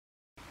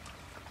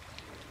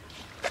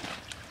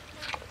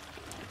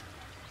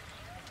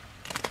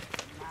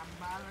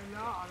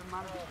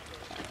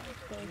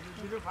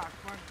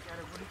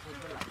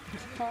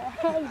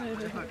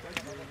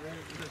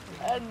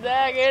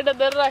देख एटा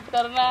दर रख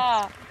करना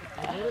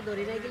वो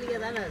दोरी नहीं के लिए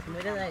था ना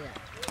मेरे जाएगा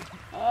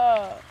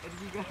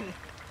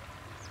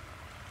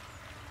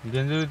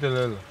गेंजू भी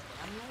ले लो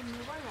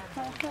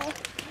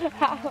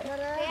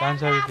कान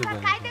सा भी तो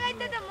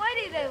खाइते तो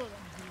मरि जायो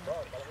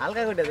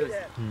हल्का गुड्डे दो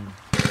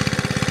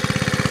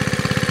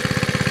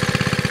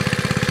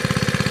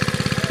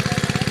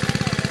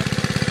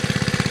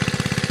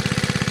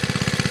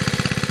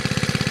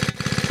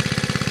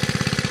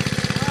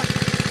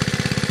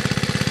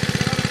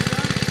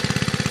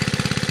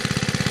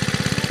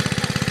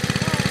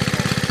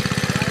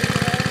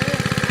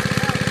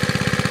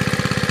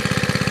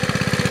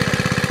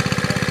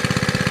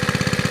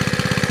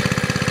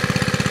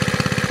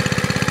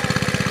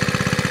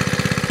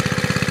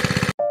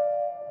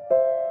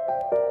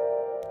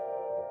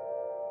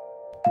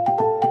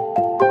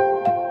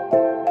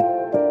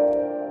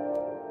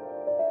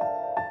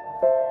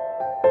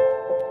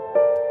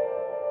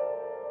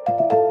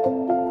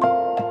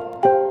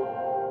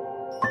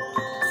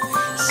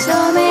So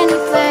many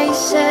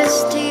places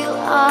still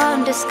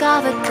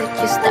undiscovered, but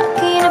you're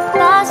stuck in a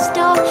blast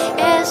of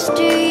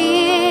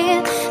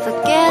history.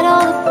 Forget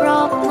all the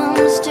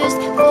problems just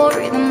for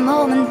the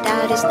moment.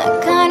 That is the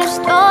kind of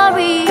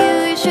story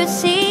you should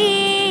see.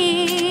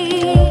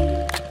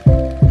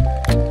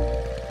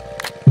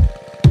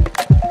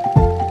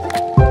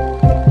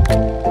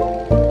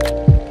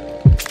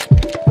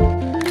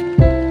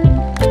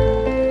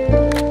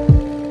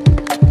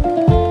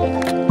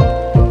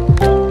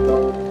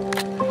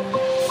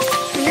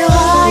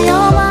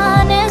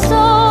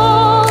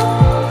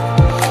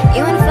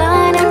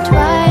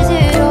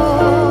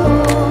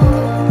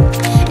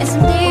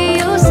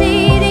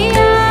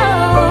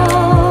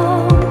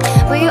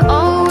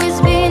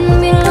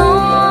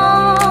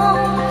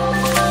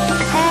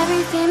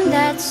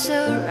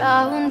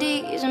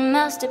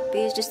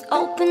 Just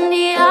open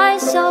the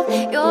eyes of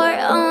your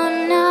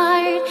own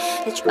heart.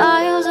 The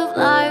trials of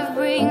life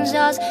brings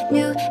us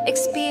new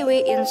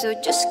experience, so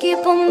just keep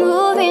on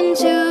moving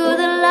to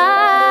the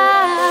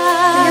light.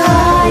 You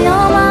are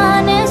your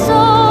mind and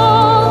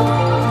soul.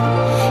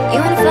 You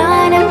will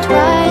find them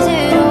twice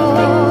it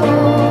all,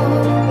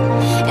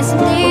 and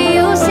someday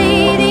you'll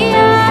see the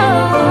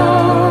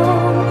out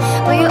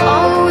where you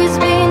always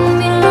been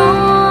belong.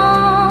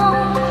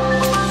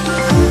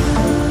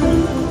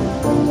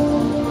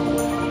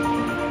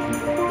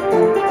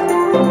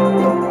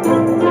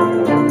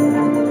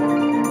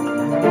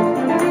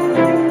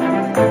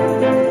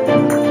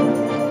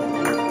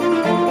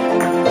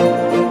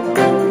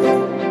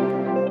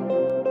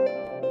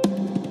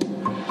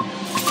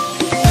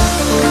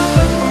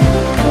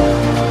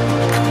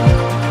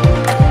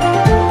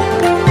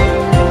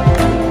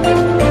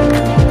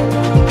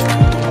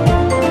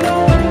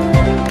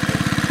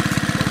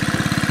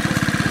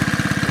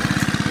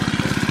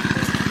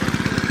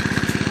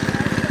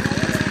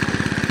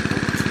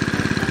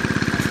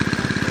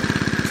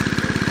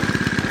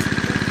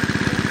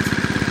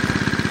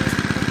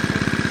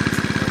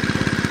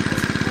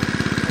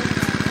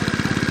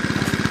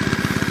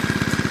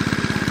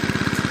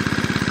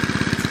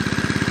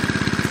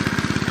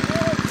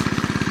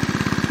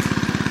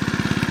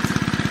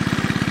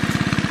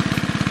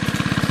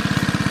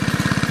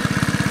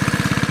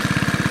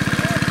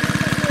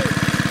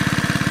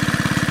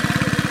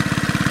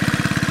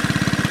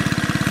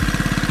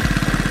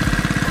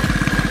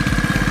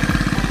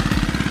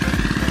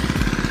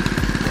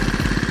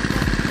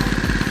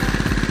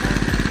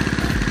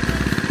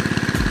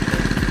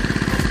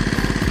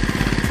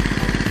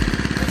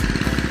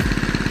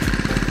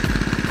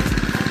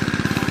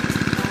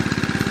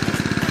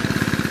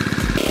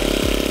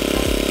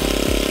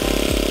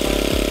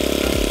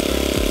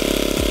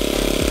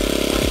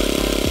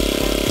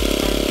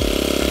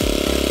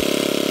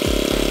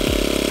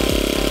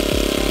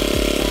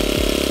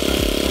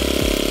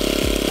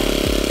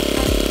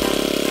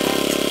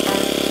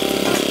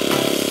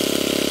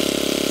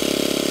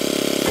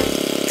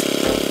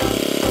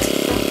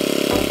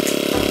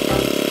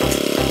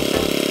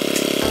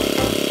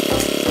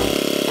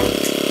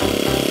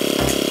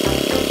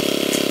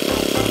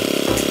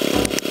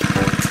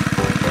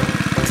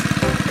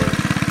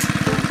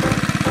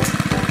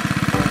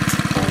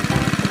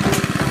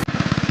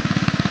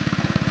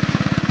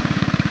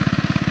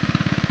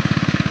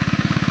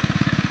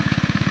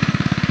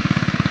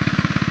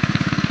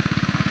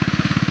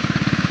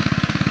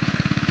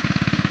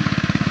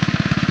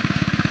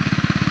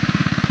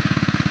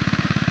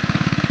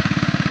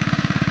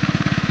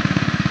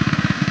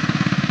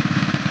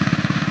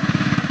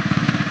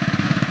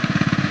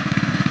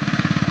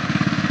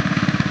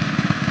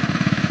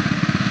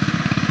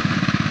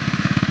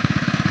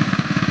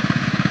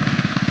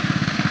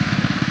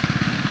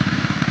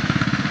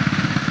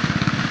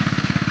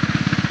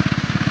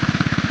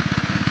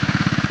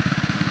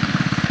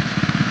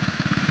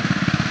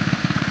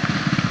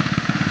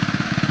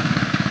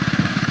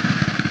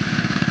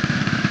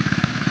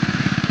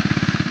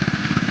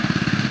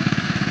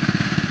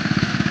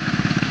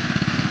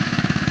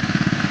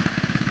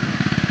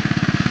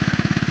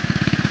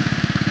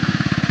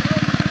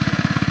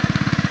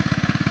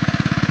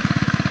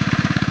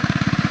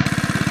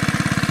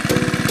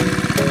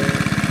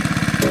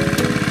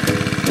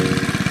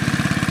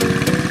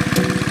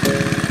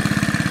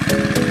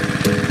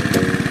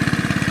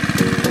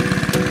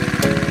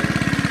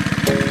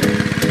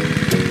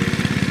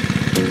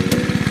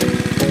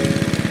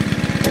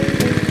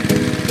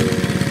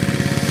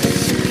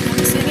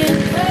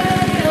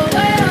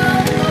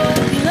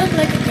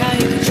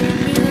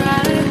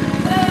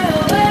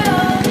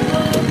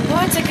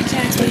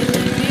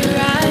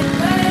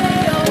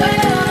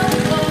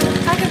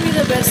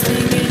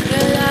 in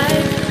your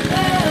life.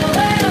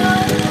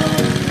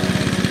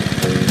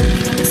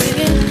 You got me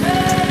singing.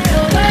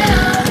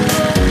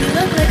 You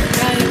look like a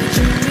guy who could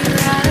treat me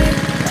right.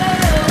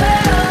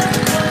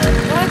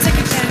 Wanna take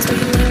a chance, will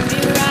you let me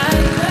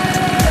ride?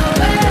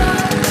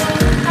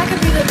 I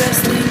could be the best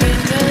thing in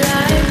your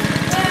life.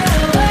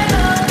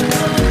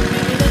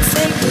 Maybe let's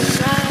take a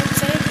drive,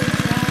 take a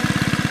drive.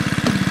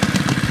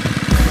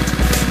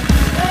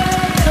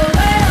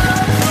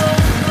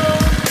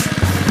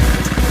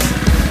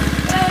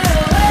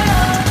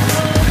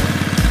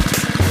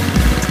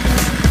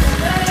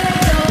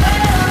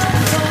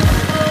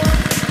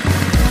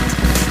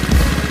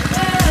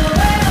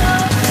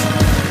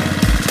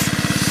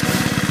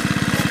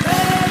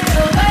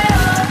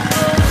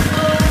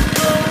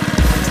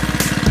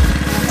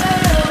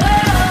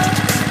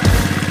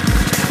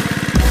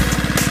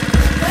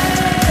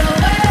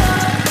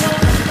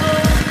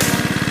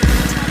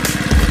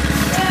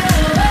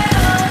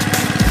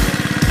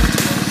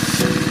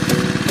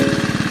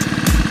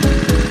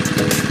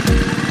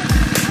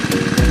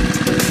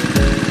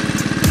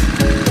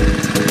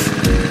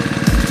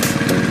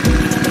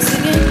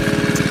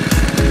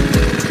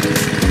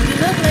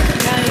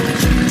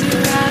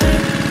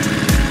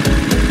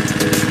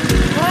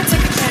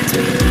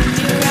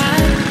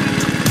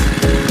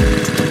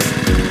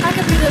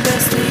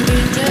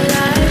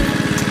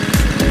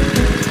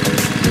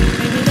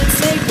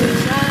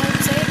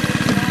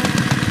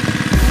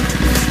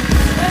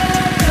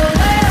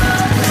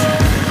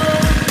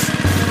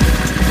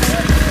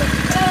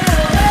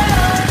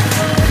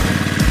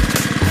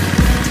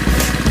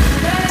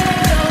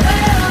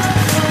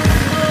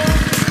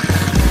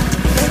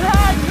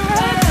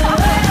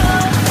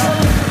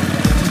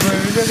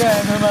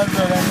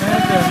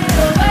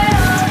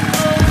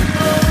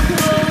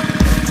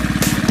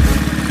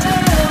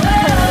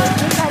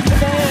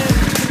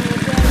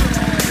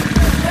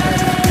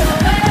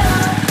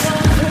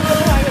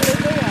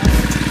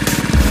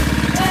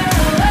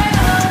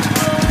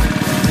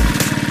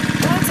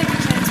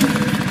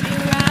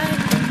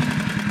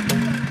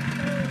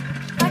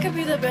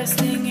 Best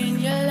thing in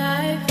your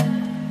life.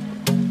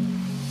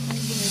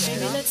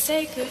 Maybe let's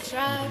take a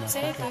drive,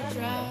 take a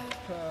drive.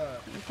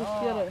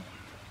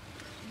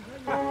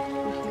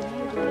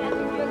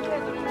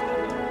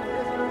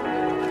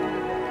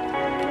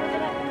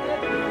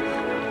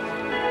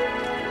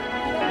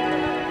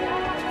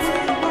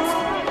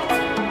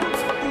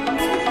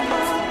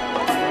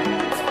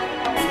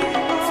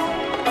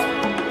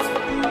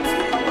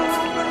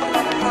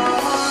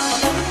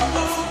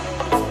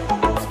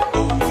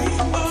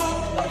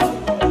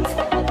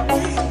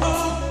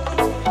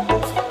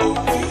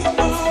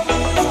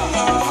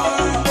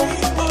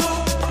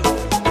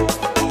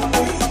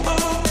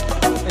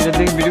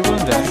 Video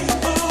করুন যায়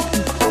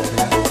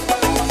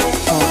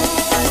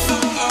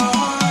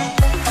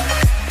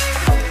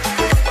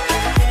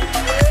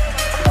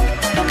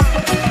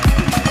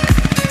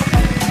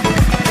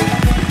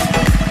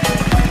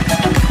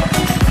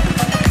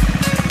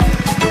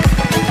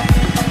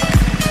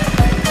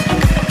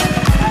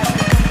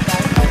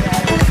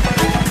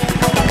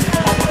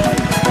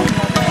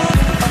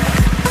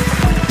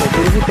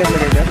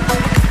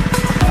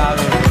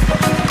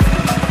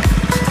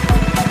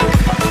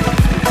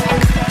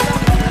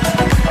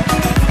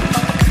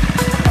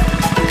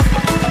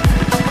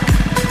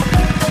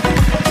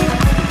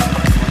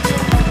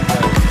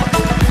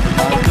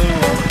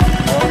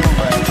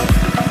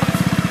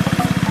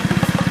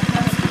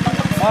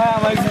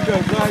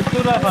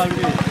তোরা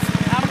পারবি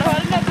আমরা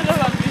পারি না, তোরা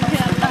পারবি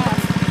না।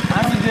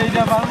 আমি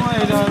যেইটা পারবো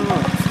এইটা পারবো।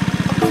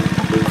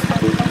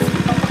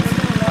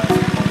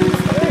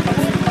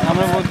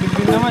 আমরা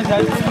প্রত্যেকদিন নামাই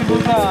সাইকেল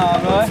বলতে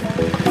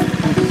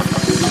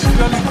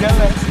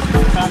গেলে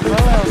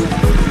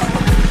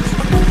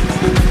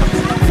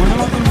মনে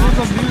মতন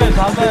বলতে দিলে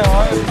সাদায়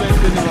হয়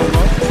পারবো গেলে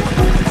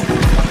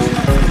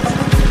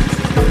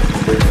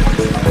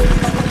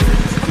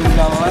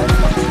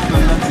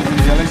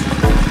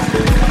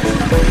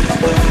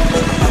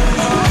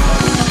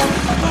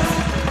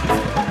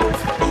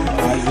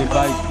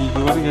Vai, que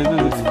jogo é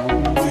esse?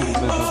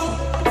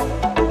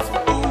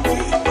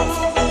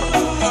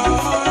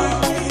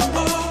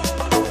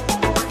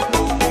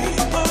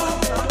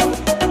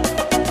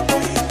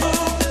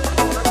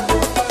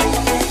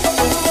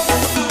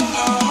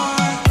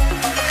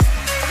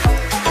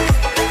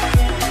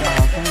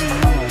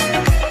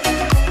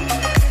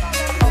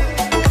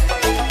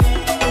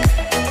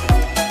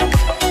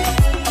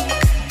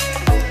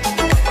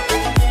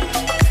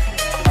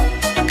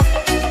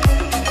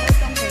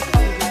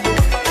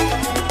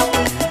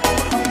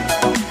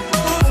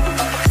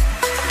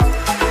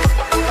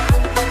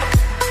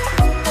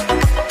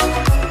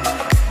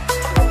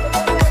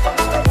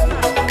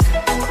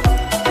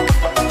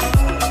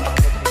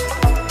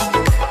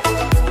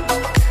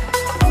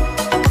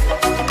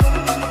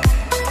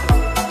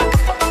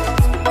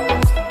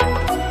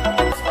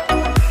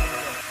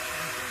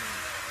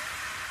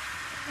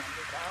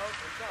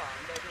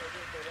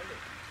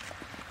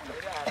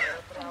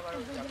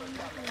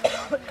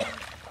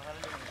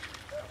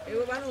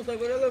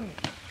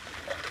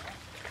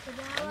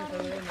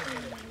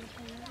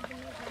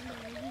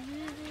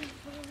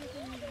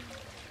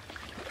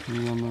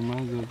 আমার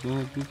মাছ ধরতে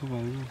কিছু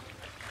পারবো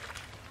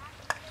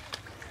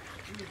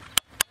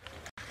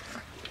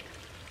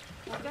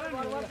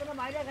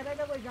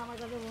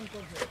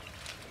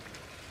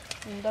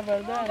उनका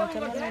पर्दा है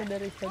चलो ना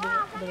इधर इस साइड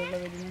इधर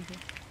लगा देने से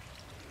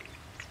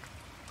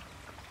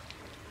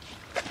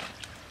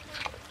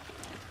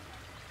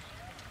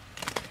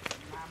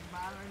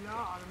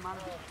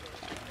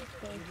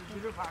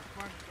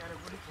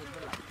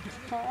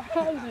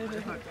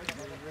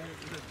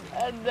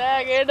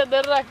देख ये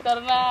डर रख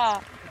करना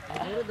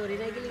मुझे दोरी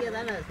नहीं के लिए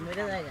था ना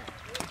मेरे जाएगा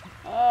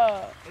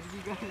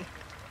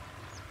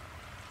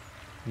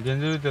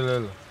गंजी तो ले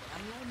लो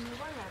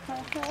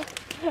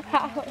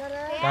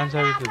पांच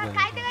साल तो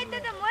खाइते खाइते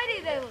तो मर ही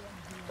जाएगा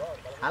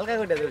हल्का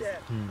कोटा दे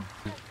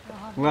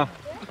वाह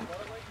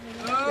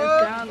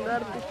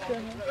अंदर पीछे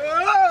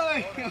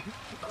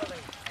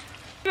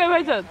है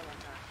भाई साहब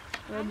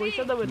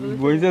पैसा दे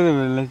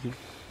बोलला की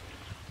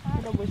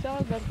तो पैसा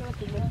घर का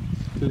चले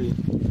चलिए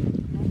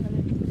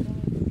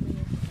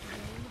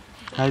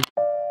हाय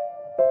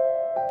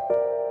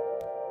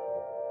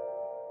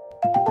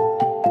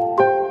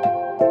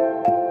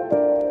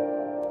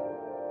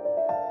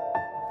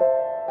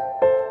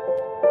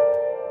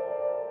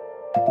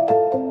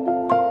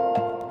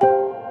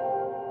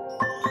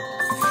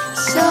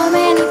So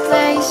many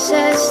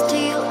places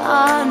still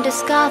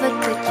undiscovered,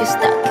 but you're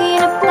stuck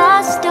in a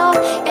blast of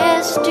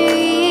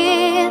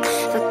yesteryear.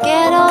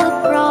 Forget all the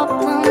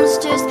problems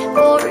just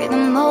for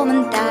the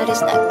moment. That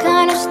is the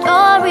kind of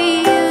story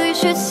you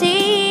should see.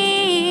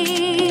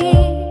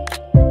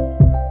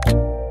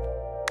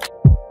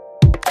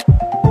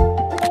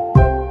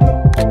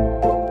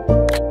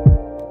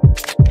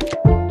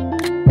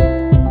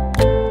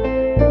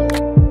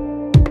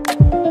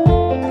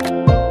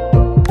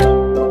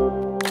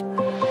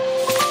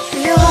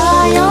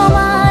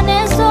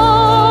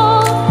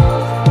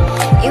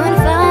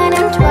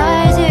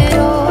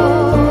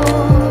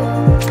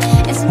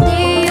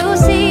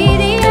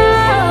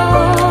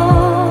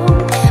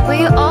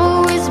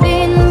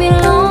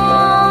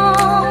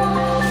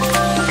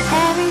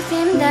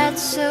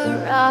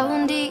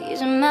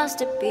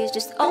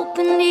 Just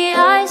open the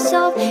eyes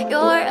of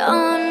your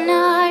own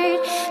heart.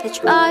 The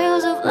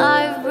trials of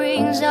life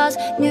brings us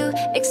new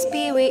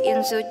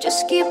experience, so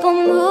just keep on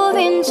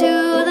moving to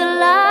the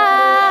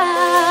light.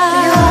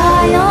 You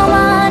are your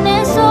mind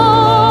and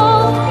soul.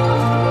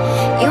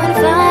 You won't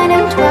find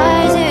them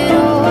twice at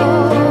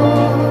all.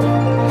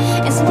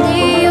 And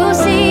someday you'll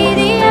see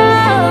the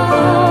out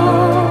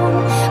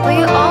where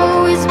you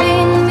always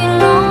been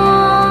belong.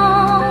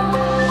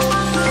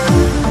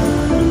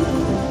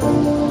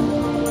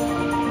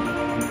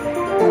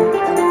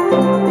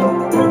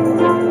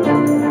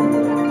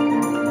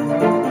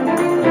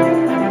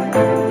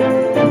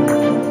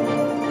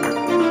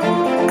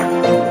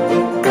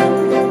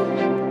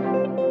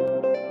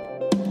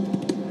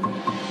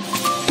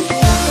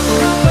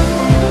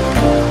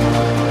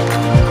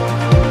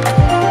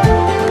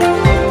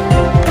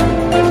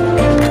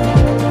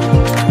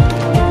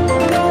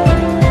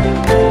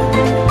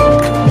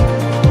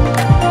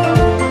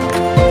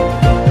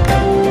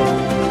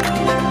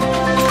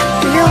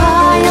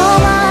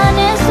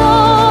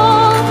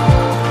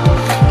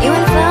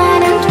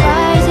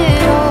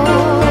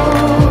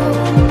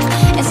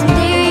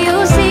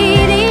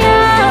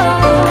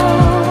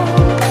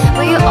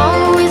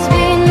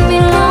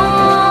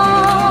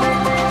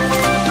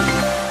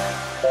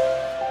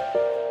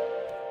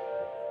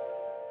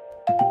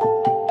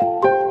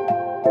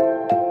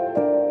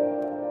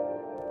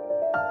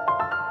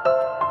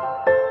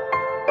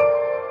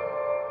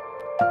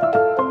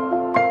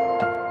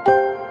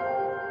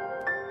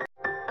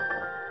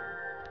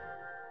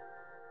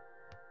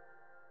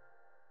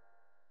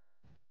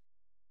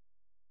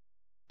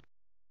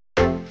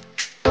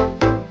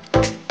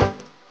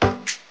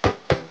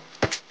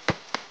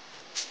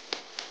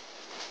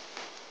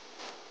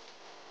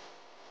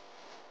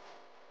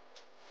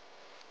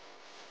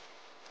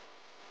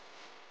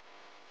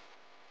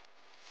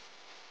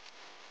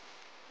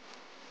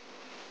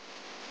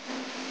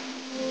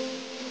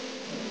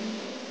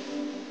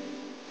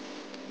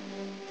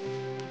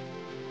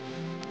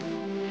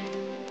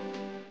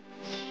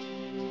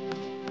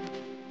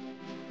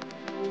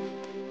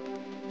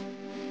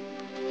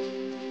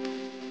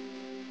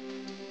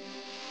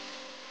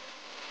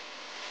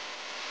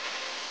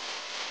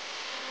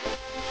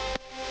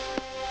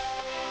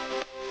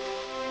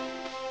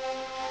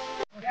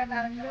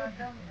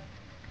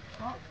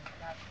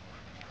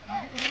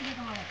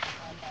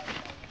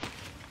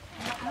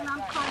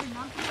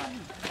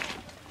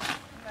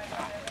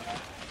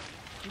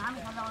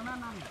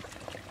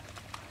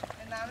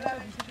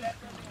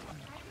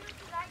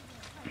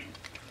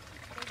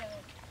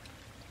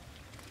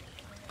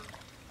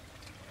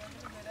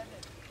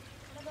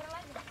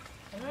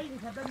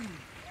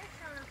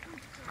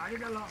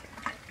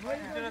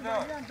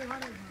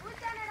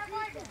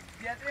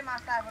 Dia tu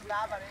masa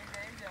berapa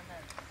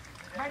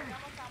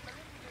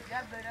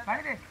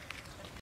hari ini?